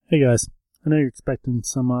Hey guys, I know you're expecting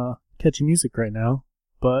some catchy music right now,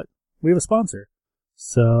 but we have a sponsor,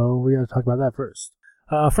 so we gotta talk about that first.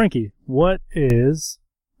 Frankie, what is,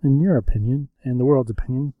 in your opinion, and the world's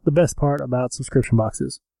opinion, the best part about subscription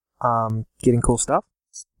boxes? Getting cool stuff.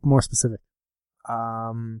 More specific.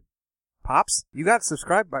 Pops? You got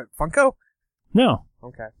subscribed by Funko? No.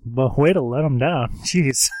 Okay. But way to let them down.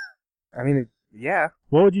 Jeez. I mean, yeah.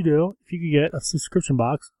 What would you do if you could get a subscription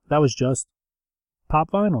box that was just Pop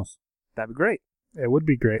vinyls? That'd be great. It would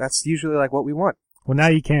be great. That's usually like what we want. Well, now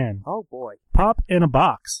you can. Oh, boy. Pop in a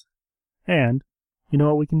box. And you know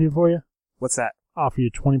what we can do for you? What's that? Offer you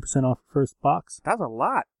 20% off your first box. That's a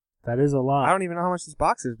lot. That is a lot. I don't even know how much this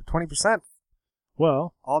box is, but 20%.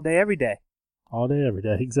 Well. All day, every day. All day, every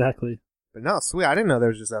day. Exactly. But no, sweet. I didn't know there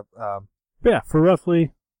was just a... Yeah, for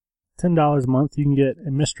roughly $10 a month, you can get a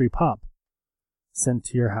mystery pop sent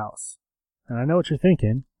to your house. And I know what you're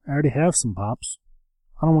thinking. I already have some pops.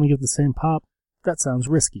 I don't want to get the same pop. That sounds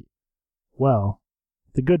risky. Well,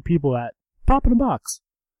 the good people at Pop in a Box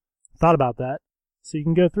thought about that, so you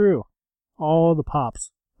can go through all the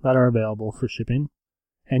pops that are available for shipping,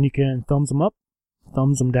 and you can thumbs them up,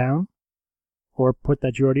 thumbs them down, or put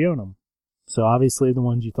that you already own them. So obviously the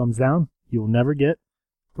ones you thumbs down, you'll never get.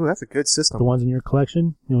 Ooh, that's a good system. The ones in your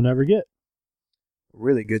collection, you'll never get.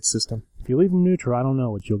 Really good system. If you leave them neutral, I don't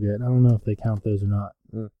know what you'll get. I don't know if they count those or not.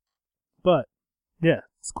 But, yeah,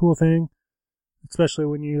 it's a cool thing. Especially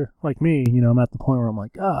when you're like me, I'm at the point where I'm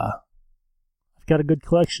like, I've got a good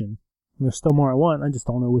collection. And there's still more I want. I just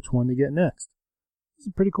don't know which one to get next. It's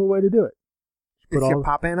a pretty cool way to do it. Is your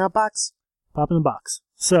pop in a box? Pop in the box.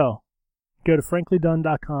 So, go to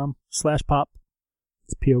franklydunn.com/pop.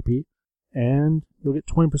 It's P-O-P. And you'll get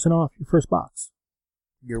 20% off your first box.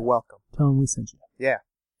 You're welcome. Tell them we sent you. Yeah.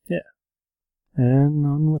 Yeah. And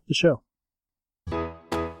on with the show.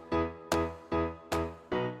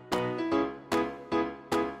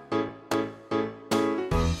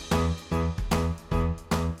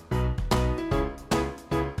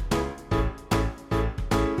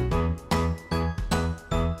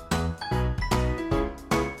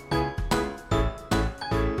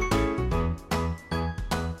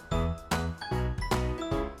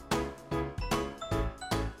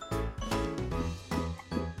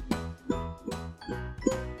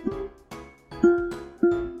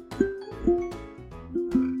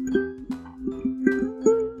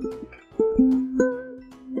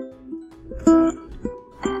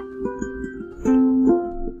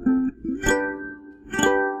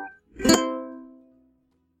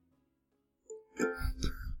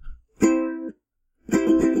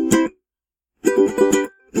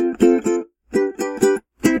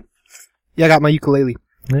 Yeah, I got my ukulele.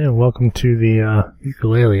 Yeah, welcome to the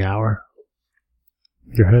Ukulele Hour.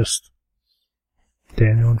 Your host,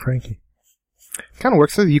 Daniel and Frankie. Kind of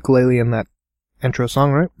works with the ukulele in that intro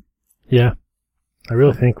song, right? Yeah. I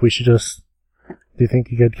really think we should do you think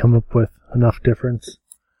you could come up with enough difference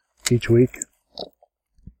each week?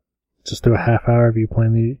 Just do a half hour of you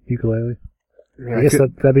playing the ukulele? Yeah, I guess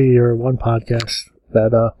that'd be your one podcast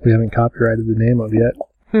that we haven't copyrighted the name of yet.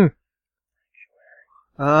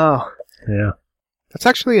 Oh. Yeah. That's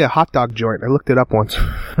actually a hot dog joint. I looked it up once. So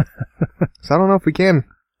I don't know if we can.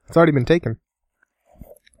 It's already been taken.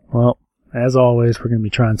 Well, as always, we're going to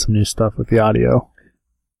be trying some new stuff with the audio.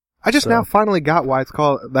 I just now finally got why it's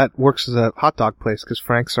called, that works as a hot dog place, because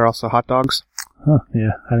Frank's are also hot dogs. Huh,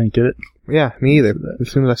 yeah, I didn't get it. Yeah, me either.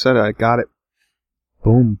 As soon as I said it, I got it.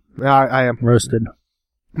 Boom. Yeah, I am. Roasted.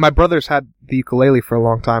 My brother's had the ukulele for a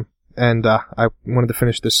long time, and I wanted to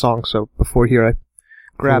finish this song, so before here I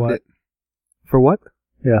grabbed it. For what?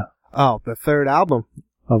 Yeah. Oh, the third album.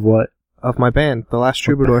 Of what? Of my band, The Last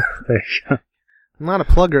Troubadour. There you go. I'm not a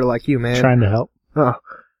plugger like you, man. Trying to help. Oh,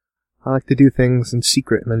 I like to do things in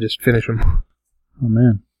secret and then just finish them. Oh,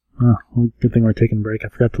 man. Oh, well, good thing we're taking a break. I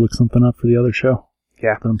forgot to look something up for the other show.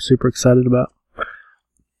 Yeah. That I'm super excited about.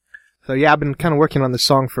 So, yeah, I've been kind of working on this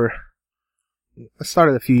song I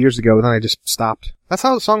started a few years ago, and then I just stopped. That's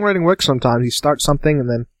how songwriting works sometimes. You start something, and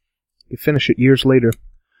then you finish it years later.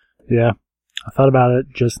 Yeah. I thought about it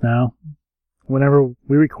just now. Whenever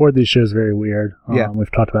we record these shows, very weird. Yeah.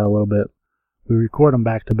 We've talked about it a little bit. We record them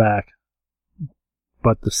back to back.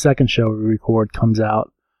 But the second show we record comes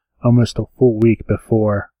out almost a full week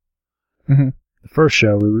before the first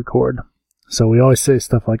show we record. So we always say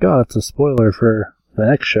stuff like, oh, that's a spoiler for the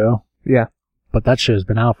next show. Yeah. But that show's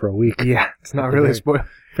been out for a week. Yeah, it's not really a spoiler.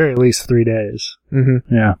 Very at least 3 days.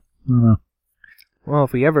 Mm-hmm. Yeah. I don't know. Well,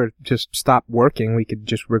 if we ever just stop working, we could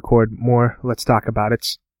just record more Let's Talk About It.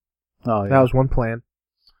 Oh, yeah. That was one plan.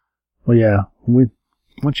 Well, yeah.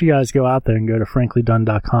 once you guys go out there and go to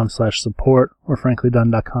franklydunn.com/support or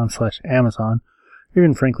franklydunn.com/Amazon, or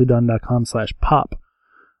even franklydunn.com/pop,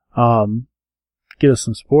 get us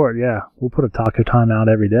some support. Yeah, we'll put a Taco Time out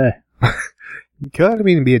every day. You could. I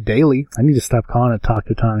mean, it'd be a daily. I need to stop calling it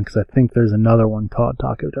Taco Time because I think there's another one called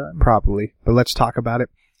Taco Time. Probably. But let's talk about it.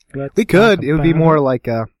 Let's We could. talk It would be about more like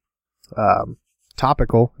a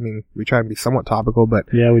topical. I mean, we try to be somewhat topical, but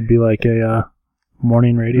Yeah, we'd be like a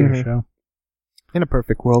morning radio Mhm. show. in a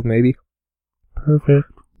perfect world, maybe.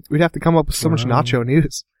 Perfect. We'd have to come up with so much nacho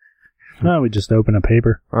news. No, we just open a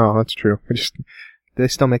paper. Oh, that's true. Do they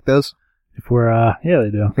still make those? If we're, yeah, they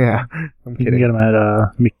do. Yeah. I'm You can kidding. get them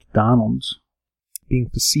at McDonald's. Being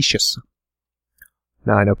facetious.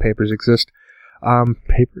 Now I know papers exist.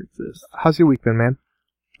 Paper exists. How's your week been, man?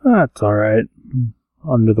 That's all right.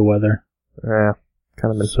 Under the weather. Yeah.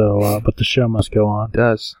 Kind of been. So, but the show must go on.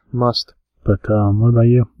 Does. Must. But what about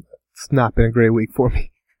you? It's not been a great week for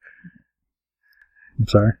me. I'm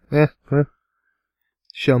sorry. Yeah.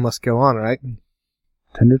 Show must go on, right?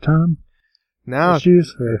 Tinder time? No.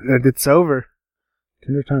 Issues? Or It's over.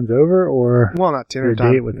 Tinder time's over, or Well, not Tinder your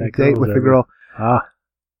time. date with that Date girl with is the over. girl. Ah,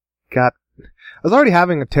 I was already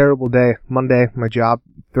having a terrible day. Monday, my job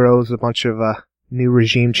throws a bunch of new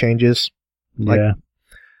regime changes. Like- yeah.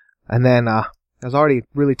 And then I was already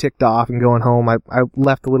really ticked off and going home. I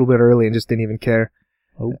left a little bit early and just didn't even care.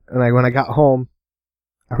 Oh. And when I got home,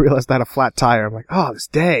 I realized I had a flat tire. I'm like, oh, this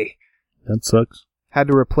day. That sucks. Had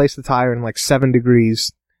to replace the tire in like 7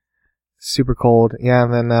 degrees. Super cold. Yeah,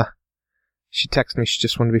 and then she texted me. She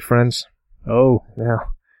just wanted to be friends. Oh, Yeah.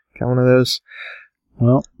 Got one of those.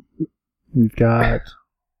 well, you've got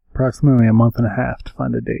approximately a month and a half to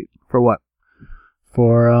find a date For what?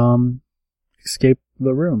 for Escape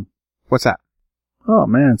the Room. What's that? Oh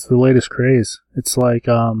man, it's the latest craze. It's like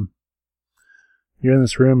you're in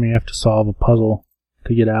this room and you have to solve a puzzle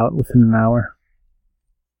to get out within an hour.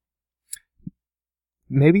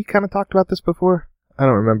 Maybe you kind of talked about this before? I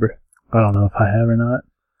don't remember. I don't know if I have or not.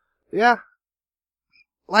 Yeah.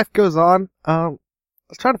 Life goes on. I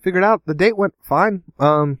was trying to figure it out. The date went fine.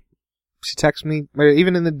 She texted me, or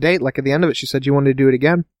even in the date, like at the end of it, she said she wanted to do it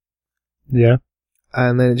again. Yeah.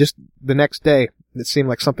 And then just the next day, it seemed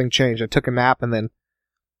like something changed. I took a nap, and then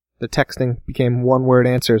the texting became one-word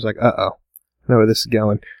answers, like, uh-oh. I know where this is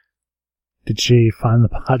going. Did she find the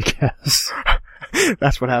podcast?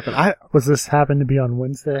 That's what happened. Was this happen to be on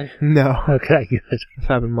Wednesday? No. Okay, good. This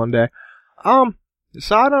happened Monday. So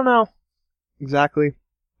I don't know exactly.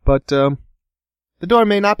 But, the door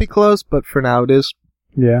may not be closed, but for now it is.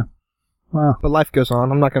 Yeah. Well, But life goes on.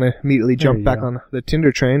 I'm not going to immediately There jump you back go. on the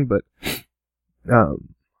Tinder train, but,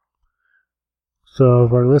 so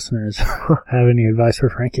if our listeners have any advice for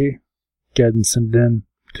Frankie, go ahead and send it in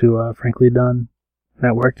to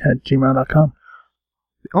franklydunnetwork@gmail.com.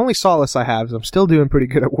 the only solace I have is I'm still doing pretty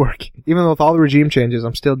good at work. Even with all the regime changes,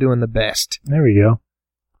 I'm still doing the best. There we go.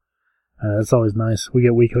 That's always nice. We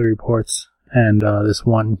get weekly reports, and this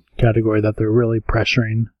one category that they're really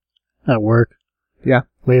pressuring at work. Yeah.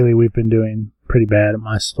 Lately, we've been doing pretty bad at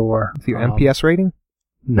my store. With your MPS rating?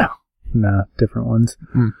 No, different ones.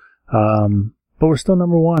 Hmm. But we're still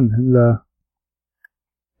number one in the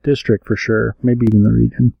district for sure. Maybe even the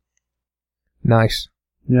region. Nice.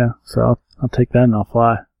 Yeah, so I'll take that and I'll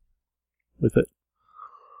fly with it.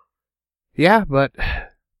 Yeah, but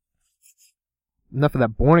enough of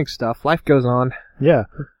that boring stuff. Life goes on. Yeah,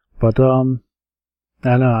 but I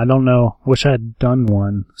don't know. Wish I had done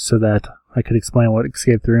one so that I could explain what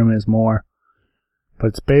Escape the Room is more. But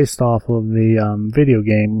it's based off of the video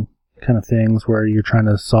game kind of things where you're trying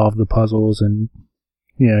to solve the puzzles and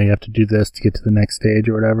you have to do this to get to the next stage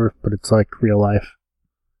or whatever. But it's like real life.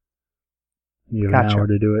 You have Gotcha. an hour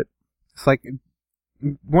to do it. It's like,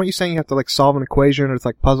 weren't you saying you have to like solve an equation or it's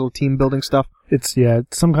like puzzle team building stuff? It's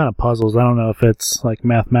some kind of puzzles. I don't know if it's like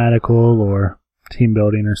mathematical or team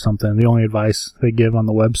building or something. The only advice they give on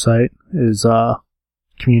the website is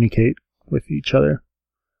communicate with each other.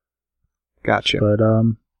 Gotcha. But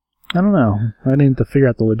I don't know. I need to figure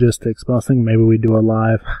out the logistics, but I was thinking maybe we do a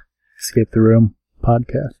live Escape the Room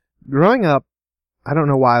podcast. Growing up, I don't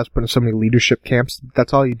know why I was put in so many leadership camps.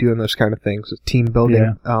 That's all you do in those kind of things. Team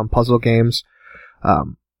building, puzzle games.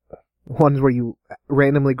 Ones where you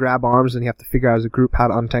randomly grab arms and you have to figure out as a group how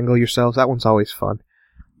to untangle yourselves. That one's always fun.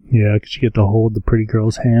 Yeah, because you get to hold the pretty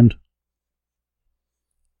girl's hand.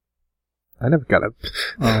 I never got a...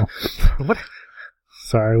 Oh. What?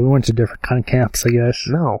 Sorry, we went to different kind of camps, I guess.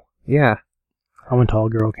 No. Yeah. I went to all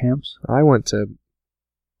girl camps. I went to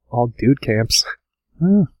all dude camps.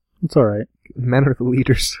 Oh, it's alright. Men are the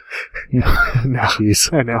leaders. Yeah. No.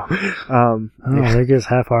 Jeez. I know. Oh, there goes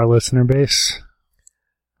half our listener base.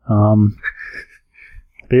 But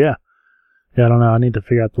yeah, I don't know. I need to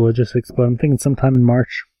figure out the logistics, but I'm thinking sometime in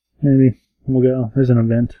March, maybe we'll go. There's an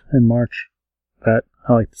event in March that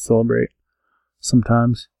I like to celebrate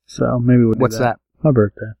sometimes, so maybe we'll do What's that? My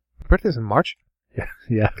birthday. Birthday's in March?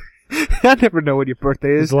 Yeah. I never know when your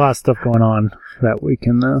birthday There's is. a lot of stuff going on that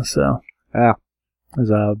weekend though, so. Yeah. There's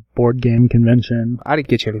a board game convention. I didn't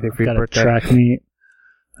get you anything for your Got a birthday. track meet.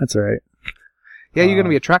 That's alright. Yeah, you're going to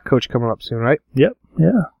be a track coach coming up soon, right? Yep,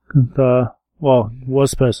 yeah.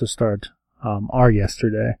 Was supposed to start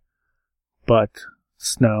yesterday, but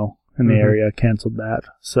snow in the area canceled that.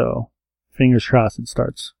 So, fingers crossed it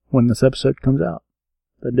starts when this episode comes out,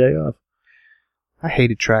 the day of. I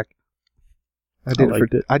hated track. I did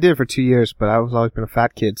it for 2 years, but I was always been a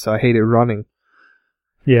fat kid, so I hated running.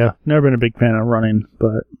 Yeah, never been a big fan of running,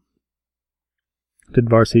 but did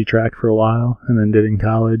varsity track for a while, and then did in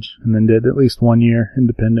college, and then did at least 1 year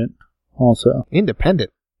independent also.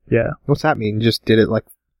 Independent? Yeah. What's that mean? You just did it like...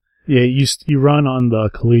 Yeah, you run on the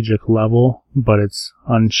collegiate level, but it's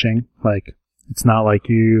unshinked. Like, it's not like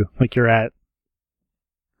you're at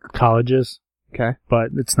colleges. Okay.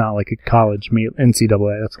 But it's not like a college meet.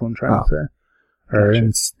 NCAA, that's what I'm trying to say. Or gotcha.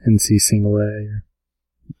 NC single A. Or...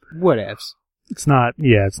 Whatevs. It's not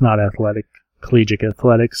athletic, collegiate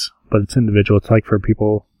athletics, but it's individual. It's like for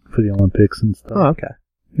people for the Olympics and stuff. Oh, okay.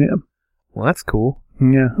 Yeah. Well, that's cool.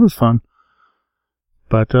 Yeah, it was fun.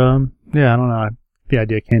 But, yeah, I don't know. The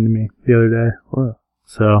idea came to me the other day. Wow.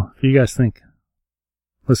 So, if you guys think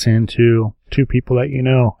listening to 2 people that you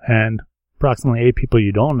know and approximately 8 people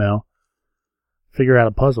you don't know, figure out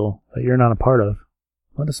a puzzle that you're not a part of,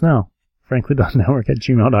 let us know.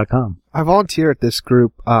 frankly.network@gmail.com. I volunteer at this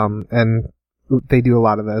group, and they do a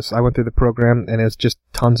lot of this. I went through the program, and it's just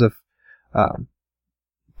tons of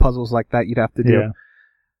puzzles like that you'd have to do. Yeah.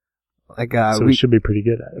 Like, so we should be pretty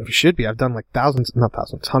good at it. You should be. I've done like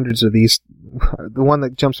hundreds of these. The one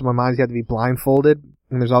that jumps in my mind is you have to be blindfolded,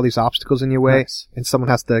 and there's all these obstacles in your way, and someone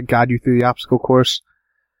has to guide you through the obstacle course.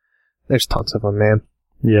 There's tons of them, man.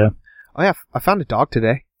 Yeah. Oh yeah, I found a dog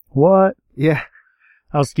today. What? Yeah.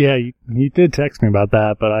 You did text me about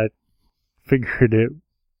that, but I figured it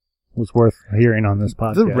was worth hearing on this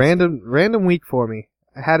podcast. It's a random week for me.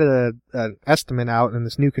 I had an estimate out in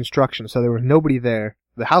this new construction, so there was nobody there.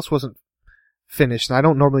 The house wasn't finished, and I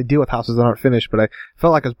don't normally deal with houses that aren't finished, but I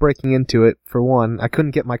felt like I was breaking into it, for one. I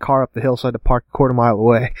couldn't get my car up the hill, so I had to park a quarter mile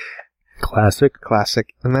away. Classic.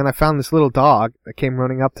 And then I found this little dog that came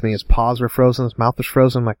running up to me. His paws were frozen, his mouth was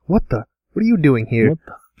frozen. I'm like, what are you doing here?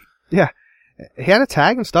 Yeah. He had a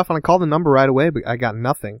tag and stuff, and I called the number right away, but I got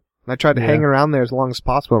nothing. And I tried to hang around there as long as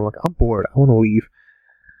possible. I'm like, I'm bored. I want to leave.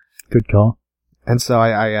 Good call. And so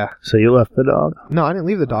So you left the dog? No, I didn't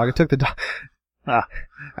leave the dog. I took the dog.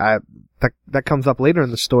 That comes up later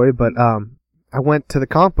in the story, but I went to the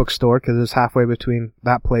comic book store because it was halfway between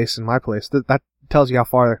that place and my place. That tells you how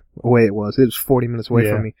far away it was. It was 40 minutes away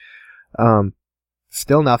from me.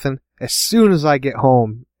 Still nothing. As soon as I get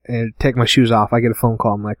home and take my shoes off, I get a phone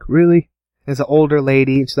call. I'm like, really? And it's an older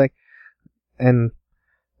lady. She's like, and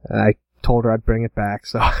I told her I'd bring it back,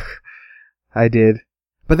 so I did.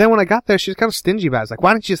 But then when I got there, she was kind of stingy about it. I was like,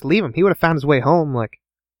 why didn't you just leave him? He would have found his way home. Like,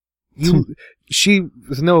 she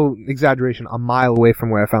was no exaggeration, a mile away from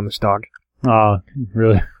where I found this dog. Oh,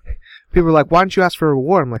 really? People were like, why didn't you ask for a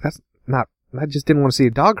reward? I'm like, I just didn't want to see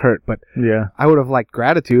a dog hurt, but yeah, I would have liked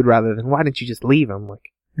gratitude rather than, why didn't you just leave him?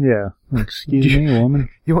 Like, yeah, excuse me, woman.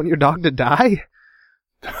 You want your dog to die?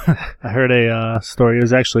 I heard a story. It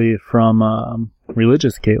was actually from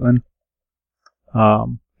Religious Caitlin.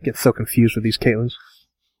 Get so confused with these Caitlins.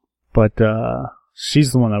 But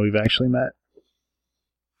she's the one that we've actually met.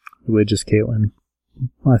 Religious Caitlin.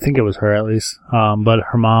 Well, I think it was her at least. But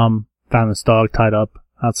her mom found this dog tied up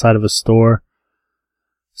outside of a store.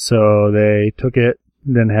 So they took it,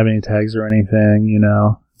 didn't have any tags or anything,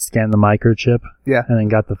 scanned the microchip. Yeah. And then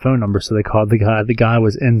got the phone number, so they called the guy. The guy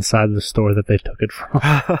was inside the store that they took it from.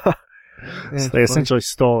 So they essentially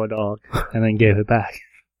stole a dog and then gave it back.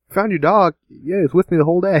 Found your dog. Yeah, it was with me the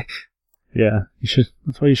whole day. Yeah,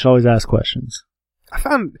 that's why you should always ask questions.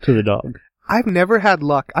 To the dog. I've never had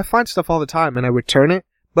luck. I find stuff all the time and I return it,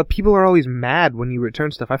 but people are always mad when you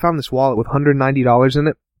return stuff. I found this wallet with $190 in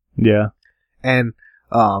it. Yeah. And,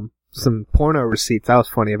 some porno receipts. That was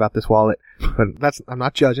funny about this wallet, but I'm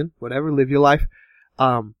not judging. Whatever, live your life.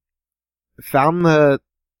 Found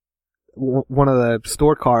one of the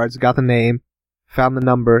store cards, got the name, found the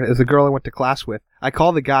number. It was a girl I went to class with. I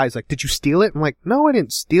called the guy. He's like, did you steal it? I'm like, no, I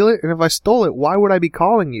didn't steal it. And if I stole it, why would I be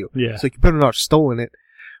calling you? Yeah. So you better not have stolen it.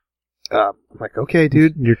 I'm like, okay,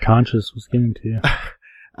 dude. Your conscience was getting to you.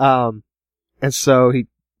 And so I'm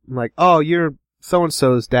like, oh, you're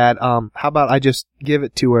so-and-so's dad. How about I just give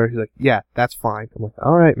it to her? He's like, yeah, that's fine. I'm like,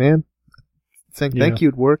 all right, man. Thank you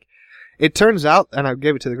would work. It turns out, and I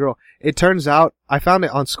gave it to the girl, it turns out I found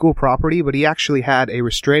it on school property, but he actually had a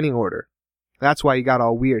restraining order. That's why he got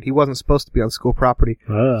all weird. He wasn't supposed to be on school property.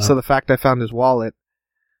 So the fact I found his wallet.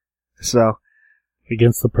 So.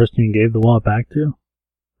 Against the person you gave the wallet back to?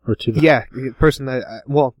 Or to the... Yeah, the person that,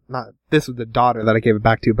 this was the daughter that I gave it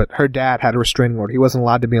back to, but her dad had a restraining order. He wasn't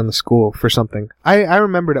allowed to be on the school for something. I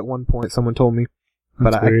remembered at one point someone told me,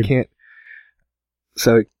 but I can't.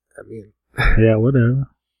 So, I mean. Yeah, whatever.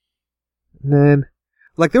 And then,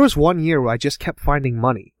 like, there was one year where I just kept finding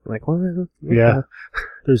money. Like, what? Yeah.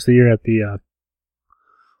 There's the year at the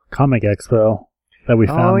Comic Expo that we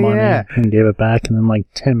found money and gave it back, and then like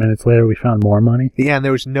 10 minutes later we found more money. Yeah, and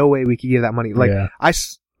there was no way we could give that money. Like,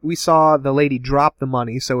 we saw the lady drop the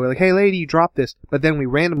money, so we're like, hey lady, you dropped this. But then we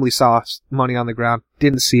randomly saw money on the ground,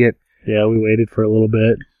 didn't see it. Yeah, we waited for a little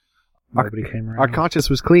bit. Nobody came around. Our conscience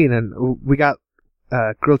was clean, and we got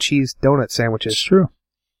grilled cheese donut sandwiches. It's true.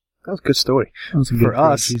 That was a good story. That was a good for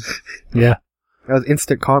us. Yeah. That was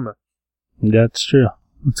instant karma. That's true.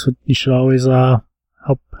 That's what you should always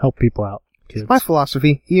help people out. Kids. It's my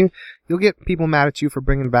philosophy. You'll get people mad at you for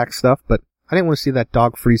bringing back stuff, but I didn't want to see that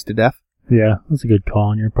dog freeze to death. Yeah, that's a good call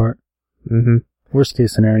on your part. Mm-hmm. Worst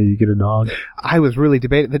case scenario, you get a dog. I was really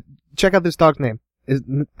debating. Check out this dog's name.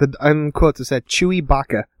 In quotes it said Chewy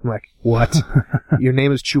Baka. I'm like, what? Your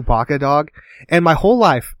name is Chewbacca, dog? And my whole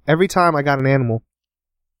life, every time I got an animal,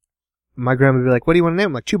 my grandma would be like, what do you want to name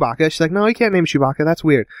him? I'm like, Chewbacca. She's like, no, you can't name Chewbacca. That's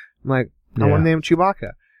weird. I'm like, I want to name him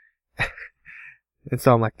Chewbacca. And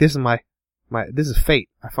so I'm like, this is fate.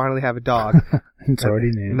 I finally have a dog. It's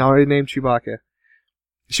already named. And already named Chewbacca.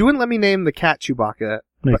 She wouldn't let me name the cat Chewbacca.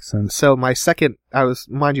 Makes sense. So my second,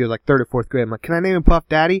 mind you, like 3rd or 4th grade. I'm like, can I name him Puff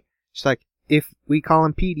Daddy? She's like, if we call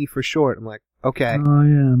him Petey for short. I'm like, okay. Oh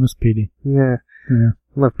yeah, Miss Petey. Yeah. I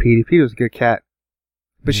love Petey. Petey was a good cat.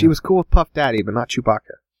 But she was cool with Puff Daddy, but not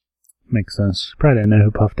Chewbacca. Makes sense. She probably didn't know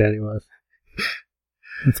who Puff Daddy was.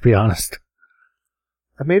 Let's be honest.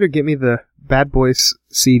 I made her get me the Bad Boys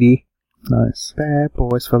CD. Nice. Bad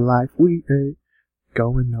Boys for life, we ain't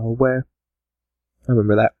going nowhere. I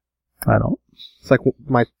remember that. I don't. It's like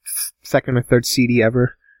my 2nd or 3rd CD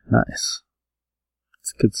ever. Nice.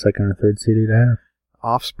 It's a good 2nd or 3rd CD to have.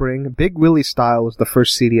 Offspring. Big Willie Style was the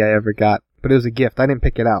first CD I ever got, but it was a gift. I didn't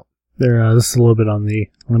pick it out. This is a little bit on the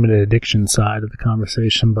limited addiction side of the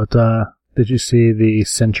conversation, but did you see the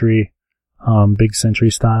Century, Big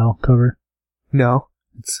Century style cover? No.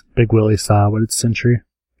 It's Big Willie style, but it's Century.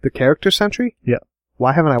 The character Century? Yeah.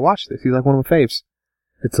 Why haven't I watched this? He's like one of my faves.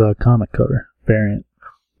 It's a comic cover variant.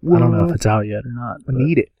 Well, I don't know if it's out yet or not. I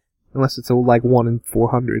need it. Unless it's like 1 in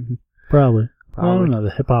 400. Probably. I don't know. The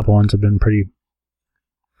hip-hop ones have been pretty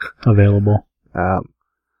available.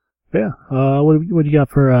 Yeah. What do you got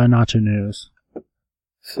for Nacho News?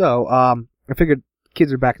 So, I figured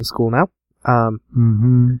kids are back in school now.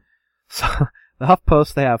 So, the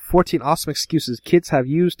HuffPost, they have 14 awesome excuses kids have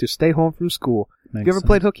used to stay home from school. Have you ever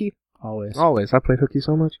played hooky? Always. Always. I played hooky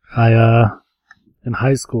so much. In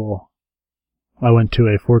high school, I went to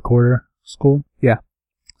a 4-quarter school. Yeah.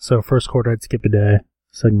 So first quarter I'd skip a day,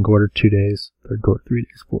 second quarter 2 days, third quarter 3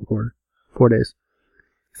 days, fourth quarter 4 days.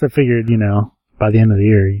 So I figured, by the end of the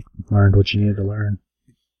year you learned what you needed to learn.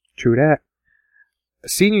 True that.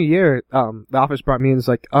 Senior year, the office brought me in and was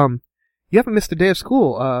like, you haven't missed a day of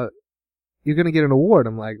school. You're gonna get an award.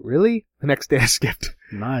 I'm like, really? The next day I skipped.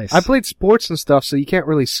 Nice. I played sports and stuff, so you can't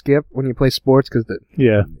really skip when you play sports because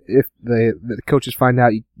if the coaches find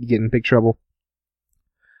out, you get in big trouble.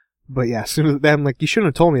 But yeah, as soon as I'm like, you shouldn't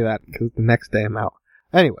have told me that because the next day I'm out.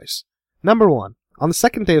 Anyways, number 1. On the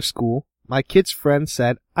second day of school, my kid's friend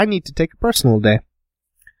said, I need to take a personal day.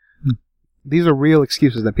 These are real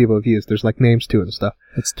excuses that people have used. There's like names to it and stuff.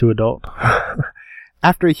 It's too adult.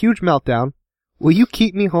 After a huge meltdown, will you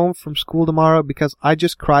keep me home from school tomorrow because I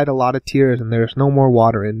just cried a lot of tears and there's no more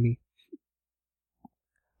water in me?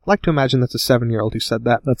 I'd like to imagine that's a 7-year-old who said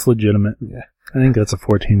that. That's legitimate. Yeah. I think that's a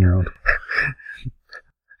 14-year-old.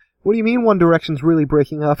 What do you mean One Direction's really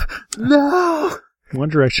breaking up? No! One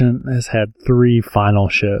Direction has had 3 final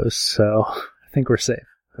shows, so I think we're safe.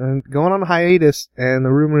 And going on a hiatus, and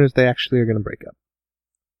the rumor is they actually are going to break up.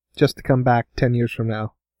 Just to come back 10 years from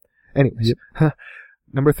now. Anyways. Yep.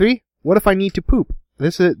 Number 3, what if I need to poop?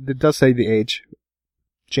 It does say the age.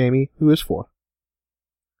 Jamie, who is 4.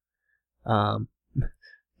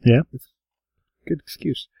 Yeah. Good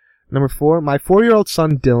excuse. Number 4, my 4-year-old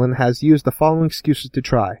son Dylan has used the following excuses to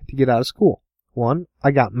try to get out of school. 1,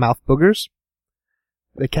 I got mouth boogers.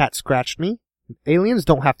 The cat scratched me. Aliens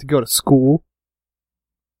don't have to go to school.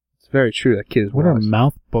 It's very true. That kid is What are wise.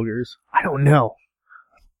 mouth boogers? I don't know.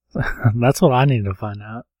 That's what I need to find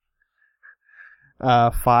out.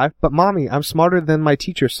 5. But mommy, I'm smarter than my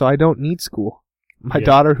teacher, so I don't need school. My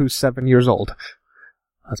daughter, who's 7 years old.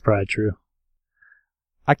 That's probably true.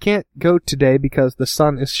 I can't go today because the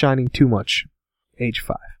sun is shining too much. Age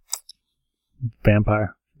 5.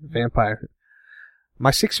 Vampire.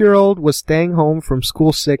 My 6-year-old was staying home from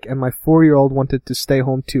school sick, and my 4-year-old wanted to stay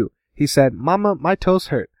home too. He said, Mama, my toes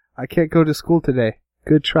hurt. I can't go to school today.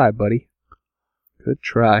 Good try, buddy. Good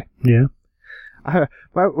try. Yeah.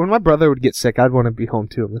 When my brother would get sick, I'd want to be home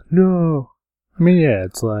too. I'm like, no. I mean, yeah,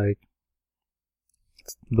 it's like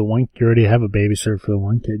the one. You already have a babysitter for the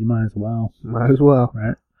one kid. You might as well. Might as well.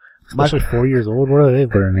 Right? Especially 4 years old. What are they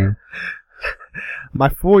learning? My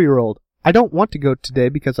 4-year-old. I don't want to go today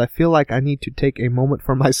because I feel like I need to take a moment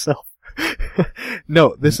for myself.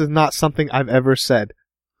 No, this is not something I've ever said.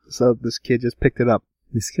 So this kid just picked it up.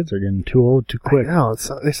 These kids are getting too old too quick. No,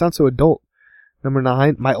 they sound so adult. Number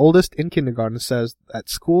 9, my oldest in kindergarten says that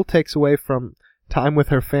school takes away from time with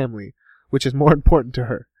her family, which is more important to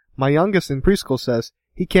her. My youngest in preschool says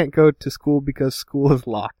he can't go to school because school is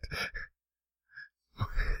locked.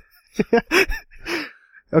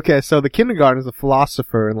 Okay, so the kindergarten is a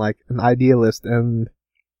philosopher and like an idealist, and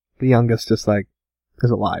the youngest just like is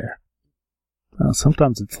a liar.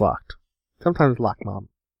 Sometimes it's locked. Sometimes locked, Mom.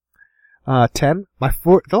 10. There's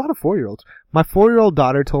a lot of 4-year-olds. My 4-year-old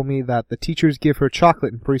daughter told me that the teachers give her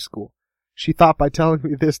chocolate in preschool. She thought by telling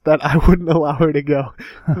me this that I wouldn't allow her to go.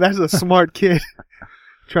 That's a smart kid.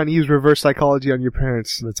 Trying to use reverse psychology on your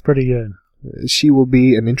parents. That's pretty good. She will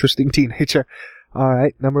be an interesting teenager.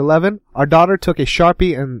 Alright, number 11. Our daughter took a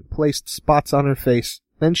Sharpie and placed spots on her face.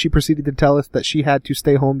 Then she proceeded to tell us that she had to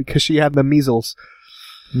stay home because she had the measles.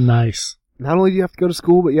 Nice. Not only do you have to go to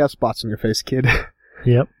school, but you have spots on your face, kid.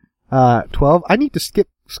 Yep. 12. I need to skip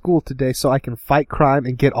school today so I can fight crime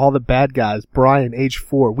and get all the bad guys. Brian, age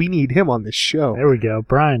 4. We need him on this show. There we go.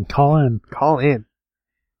 Brian, call in. Call in.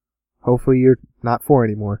 Hopefully you're not 4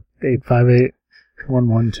 anymore.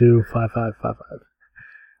 858-112-5555.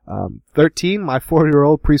 13. My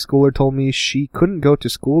 4-year-old preschooler told me she couldn't go to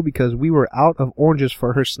school because we were out of oranges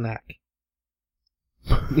for her snack.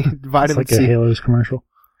 Vitamin It's like C. a Halo's commercial.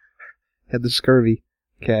 Had the scurvy.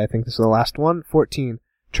 Okay, I think this is the last one. 14.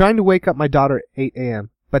 Trying to wake up my daughter at 8 a.m.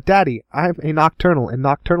 But Daddy, I'm a nocturnal, and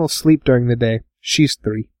nocturnals sleep during the day. She's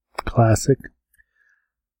 3. Classic.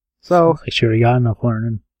 So, Like she already got enough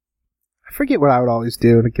learning. I forget what I would always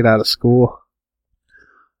do to get out of school.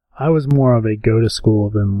 I was more of a go to school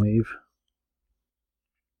than leave.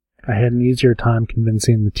 I had an easier time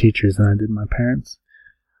convincing the teachers than I did my parents.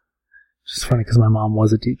 It's just funny because my mom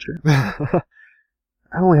was a teacher. That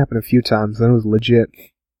only happened a few times, then it was legit.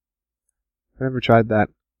 I never tried that.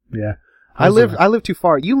 Yeah. I live too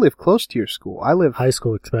far. You live close to your school. High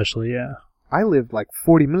school especially, yeah. I lived like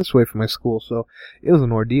 40 minutes away from my school, so it was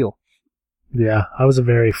an ordeal. Yeah, I was a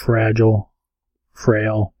very fragile,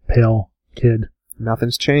 frail, pale kid.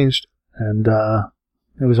 Nothing's changed. And,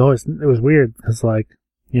 it was weird because like,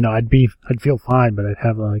 you know, I'd feel fine, but I'd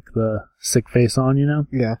have like the sick face on, you know?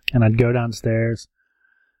 Yeah. And I'd go downstairs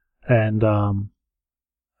and,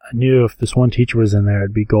 I knew if this one teacher was in there,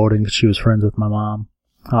 it'd be golden because she was friends with my mom.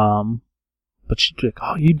 But she'd be like,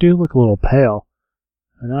 oh, you do look a little pale.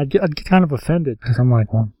 And I'd get kind of offended because I'm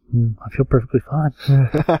like, well, I feel perfectly fine.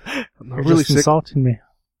 You're really just sick. insulting me.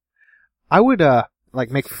 I would, like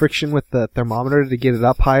make friction with the thermometer to get it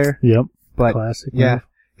up higher. Yep. But, Classic. yeah,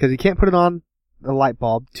 because you can't put it on the light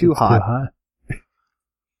bulb too It's hot. Too high.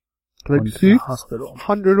 Like, Going to see? the hospital.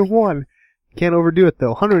 101. Can't overdo it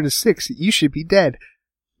though. 106. You should be dead.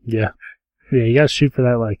 Yeah. Yeah, you gotta shoot for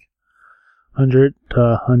that like 100 to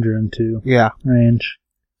 102 Yeah. range.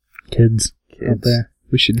 Kids out there.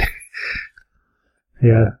 We should.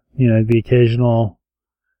 Yeah. You know, the occasional,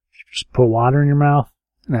 just put water in your mouth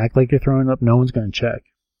and act like you're throwing up. No one's gonna check.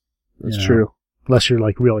 That's You know, true. Unless you're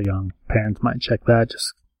like real young. Parents might check that.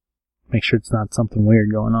 Just make sure it's not something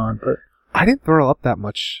weird going on. But I didn't throw up that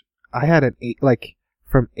much. I had an 8, like,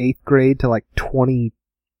 from 8th grade to like 20,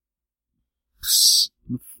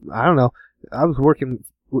 I don't know. I was working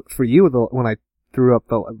for you when I threw up,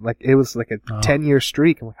 like, it was like a 10-year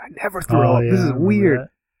streak. I'm like, I never threw up. Yeah, This is I weird. that.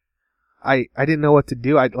 I didn't know what to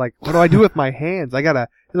do. What do I do with my hands? It was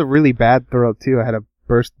a really bad throw too. I had a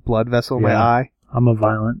burst blood vessel in my eye. I'm a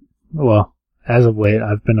violent, well, as of late,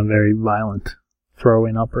 I've been a very violent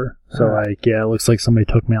throwing upper. So like, yeah, it looks like somebody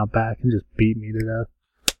took me out back and just beat me to death.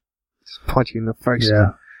 Just punch you in the face.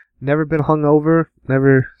 Yeah. Never been hungover.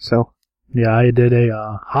 Never, so. Yeah, I did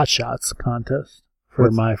a hot shots contest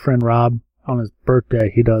for my friend Rob. on his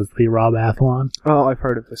birthday, he does the Robathlon. Oh, I've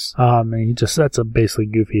heard of this. And he just sets up basically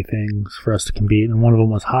goofy things for us to compete. And one of them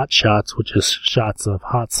was hot shots, which is shots of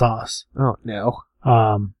hot sauce. Oh, no.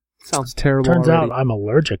 Sounds terrible. Turns already. out I'm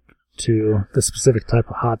allergic to the specific type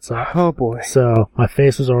of hot sauce. Oh, boy. So my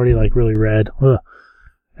face was already like really red. Ugh.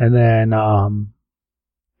 And then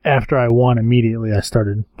after I won, immediately I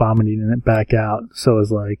started vomiting it back out. So it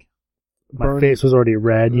was like my face was already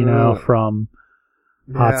red, you know, from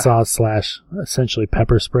hot sauce / essentially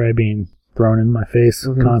pepper spray being thrown in my face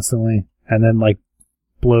constantly. And then like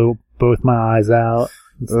blew both my eyes out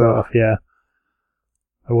and stuff. Yeah.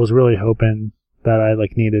 I was really hoping that I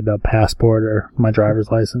like needed a passport or my driver's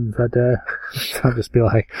license that day. So I'd just be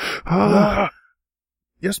like,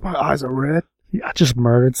 yes, my eyes are red. Yeah, I just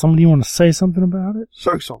murdered somebody. You want to say something about it?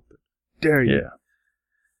 Say something. Dare you. Yeah.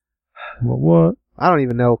 Well, what? I don't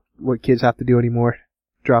even know what kids have to do anymore.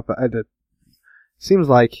 Seems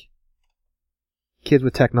like kids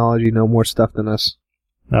with technology know more stuff than us.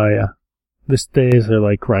 Oh, yeah. These days they're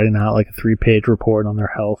like writing out like a 3-page report on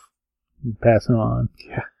their health and passing it on.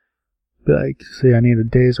 Yeah. Be like, see, I need a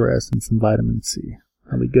day's rest and some vitamin C.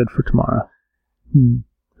 That'll be good for tomorrow.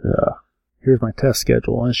 Yeah. Here's my test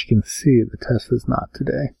schedule. As you can see, the test is not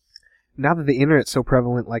today. Now that the internet's so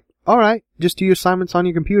prevalent, like, alright, just do your assignments on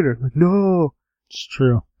your computer. Like, no. It's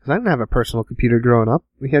true. Because I didn't have a personal computer growing up.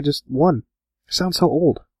 We had just one. It sounds so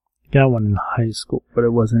old. Got one in high school, but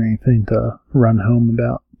it wasn't anything to run home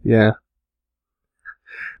about. Yeah.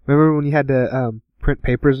 Remember when you had to print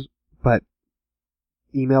papers, but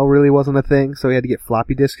email really wasn't a thing, so you had to get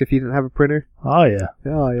floppy disks if you didn't have a printer? Oh, yeah.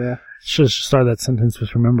 Oh, yeah. Should start that sentence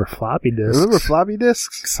with remember floppy disks. Remember floppy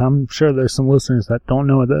disks? 'Cause I'm sure there's some listeners that don't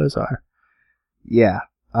know what those are. Yeah.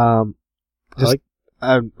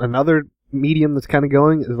 Another medium that's kind of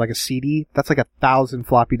going is like a CD. That's like 1,000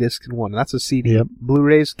 floppy disks in one. That's a CD. Yep.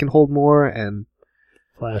 Blu-rays can hold more, and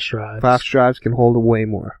Flash drives. flash drives can hold way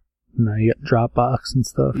more. Now you got Dropbox and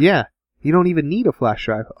stuff. Yeah. You don't even need a flash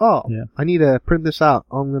drive. Oh, Yeah. I need to print this out.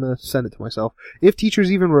 I'm going to send it to myself. If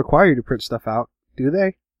teachers even require you to print stuff out, do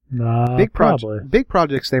they? Probably. Big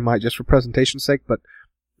projects they might, just for presentation's sake, but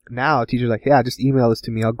now teachers are like, yeah, just email this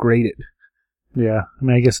to me. I'll grade it. Yeah. I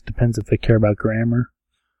mean, I guess it depends if they care about grammar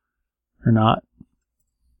or not.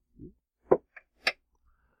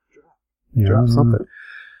 Yeah, Drop something.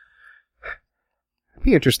 It'd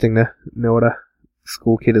be interesting to know what a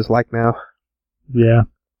school kid is like now. Yeah.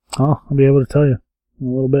 Oh, I'll be able to tell you in a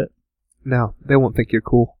little bit. No, they won't think you're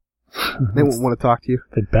cool. They won't want to talk to you.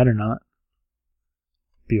 They better not.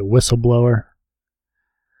 Be a whistleblower.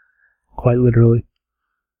 Quite literally.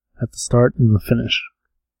 At the start and the finish.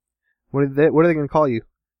 What are they going to call you?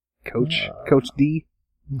 Coach? Coach D?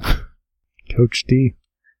 Coach D.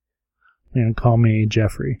 They're going to call me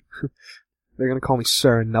Jeffrey. They're going to call me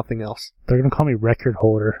sir and nothing else. They're going to call me record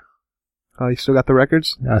holder. Oh, you still got the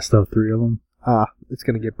records? I still have 3 of them. It's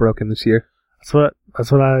going to get broken this year.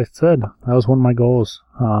 That's what I said. That was one of my goals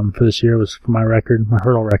for this year, was for my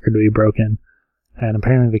hurdle record to be broken. And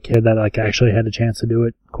apparently the kid that like actually had a chance to do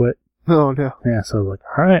it quit. Oh, no. Yeah, so I was like,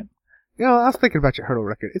 alright. You know, I was thinking about your hurdle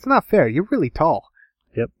record. It's not fair. You're really tall.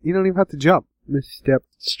 Yep. You don't even have to jump. Step.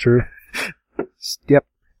 It's true. Step.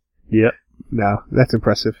 Yep. No, that's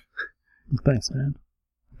impressive. Thanks, man.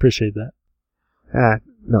 Appreciate that.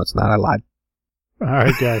 No, it's not. I lied.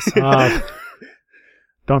 Alright, guys.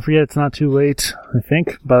 Don't forget, it's not too late, I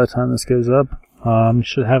think, by the time this goes up. You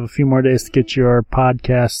should have a few more days to get your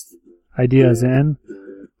podcast ideas in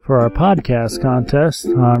for our podcast contest.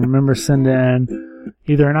 Remember, send in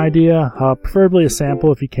either an idea, preferably a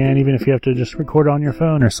sample if you can, even if you have to just record it on your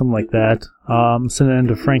phone or something like that. Send it in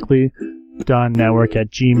to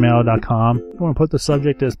franklydonenetwork@gmail.com. If you want to put the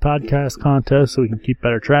subject as podcast contest so we can keep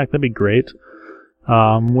better track, that'd be great.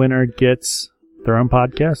 Winner gets their own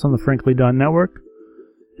podcast on the Frankly Done Network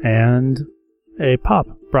and a pop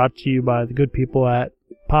brought to you by the good people at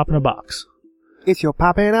Pop in a Box. It's your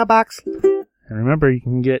pop in a box. And remember, you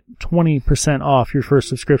can get 20% off your first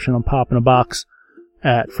subscription on Pop in a Box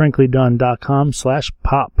at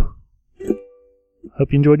franklydone.com/pop.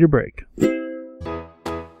 Hope you enjoyed your break.